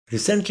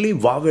Recently,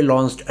 Huawei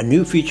launched a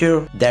new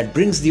feature that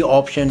brings the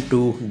option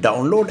to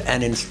download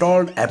and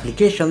install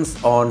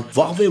applications on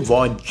Huawei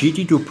Watch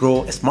GT2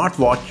 Pro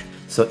smartwatch.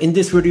 So in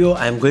this video,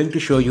 I am going to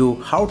show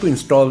you how to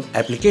install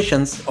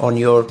applications on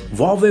your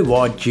Huawei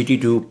Watch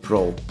GT2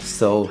 Pro.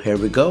 So here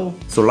we go.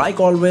 So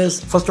like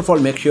always, first of all,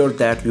 make sure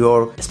that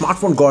your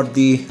smartphone got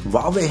the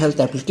Huawei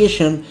Health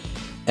application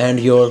and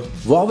your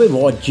Huawei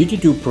Watch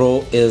GT2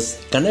 Pro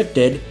is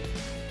connected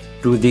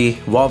to the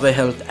Huawei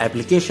Health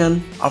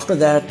application. After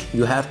that,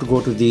 you have to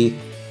go to the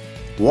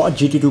Watch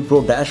GT2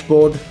 Pro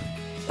dashboard,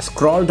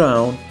 scroll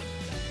down,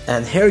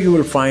 and here you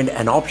will find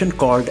an option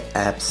called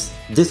apps.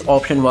 This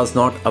option was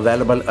not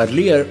available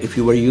earlier if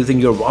you were using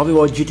your Huawei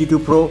Watch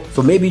GT2 Pro,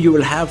 so maybe you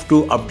will have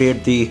to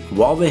update the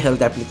Huawei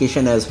Health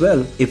application as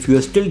well if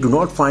you still do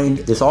not find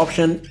this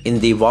option in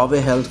the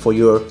Huawei Health for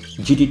your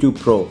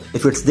GT2 Pro.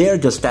 If it's there,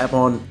 just tap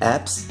on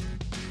apps,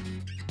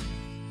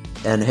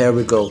 and here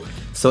we go.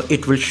 So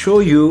it will show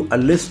you a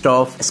list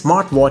of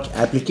smartwatch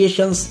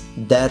applications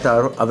that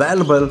are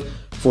available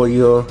for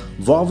your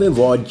Huawei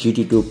Watch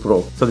GT2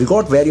 Pro. So we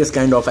got various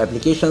kind of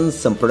applications,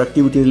 some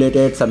productivity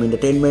related, some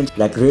entertainment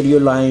like Radio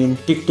Line,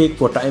 Tick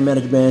for time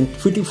management,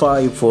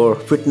 Fitify for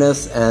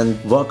fitness and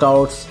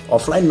workouts,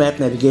 offline map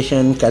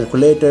navigation,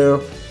 calculator.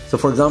 So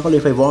for example,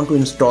 if I want to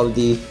install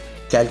the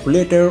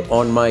calculator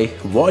on my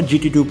Watch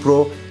GT2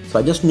 Pro, so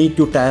I just need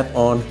to tap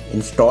on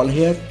install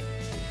here.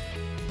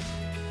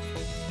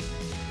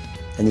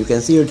 And you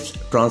can see it's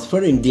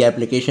transferring the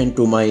application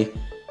to my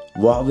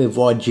Huawei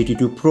Watch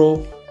GT2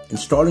 Pro,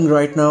 installing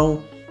right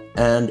now,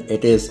 and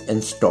it is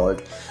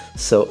installed.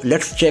 So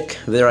let's check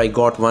whether I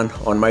got one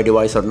on my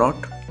device or not.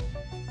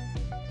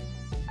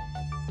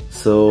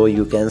 So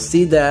you can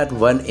see that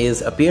one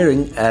is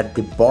appearing at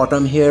the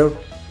bottom here.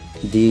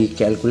 The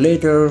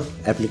calculator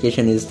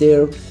application is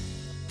there.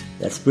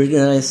 That's pretty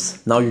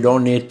nice. Now you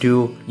don't need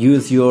to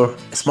use your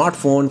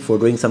smartphone for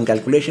doing some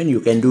calculation. You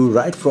can do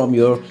right from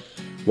your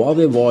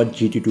Huawei Watch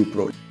GT2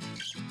 Pro.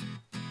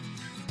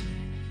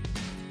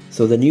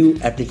 So the new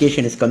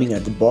application is coming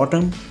at the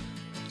bottom.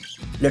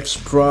 Let's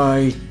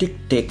try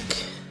Tick.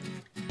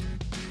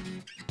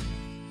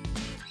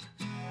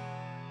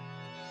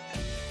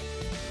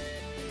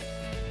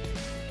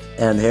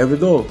 And here we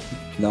go.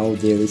 Now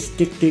there is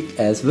Tick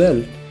as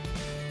well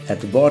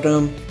at the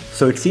bottom.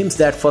 So it seems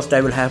that first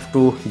I will have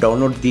to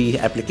download the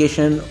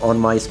application on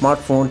my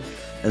smartphone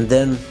and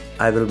then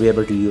I will be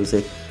able to use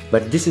it.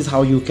 But this is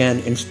how you can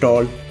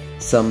install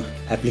some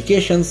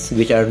applications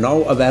which are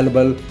now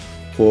available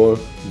for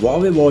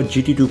Huawei Watch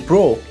GT2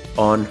 Pro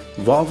on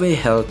Huawei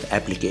Health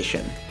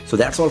application. So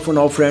that's all for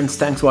now, friends.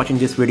 Thanks for watching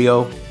this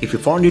video. If you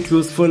found it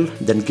useful,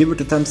 then give it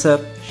a thumbs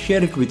up,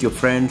 share it with your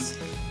friends,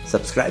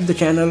 subscribe the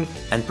channel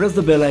and press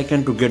the bell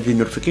icon to get the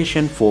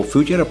notification for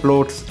future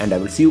uploads, and I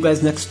will see you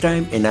guys next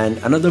time in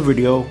another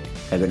video.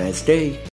 Have a nice day.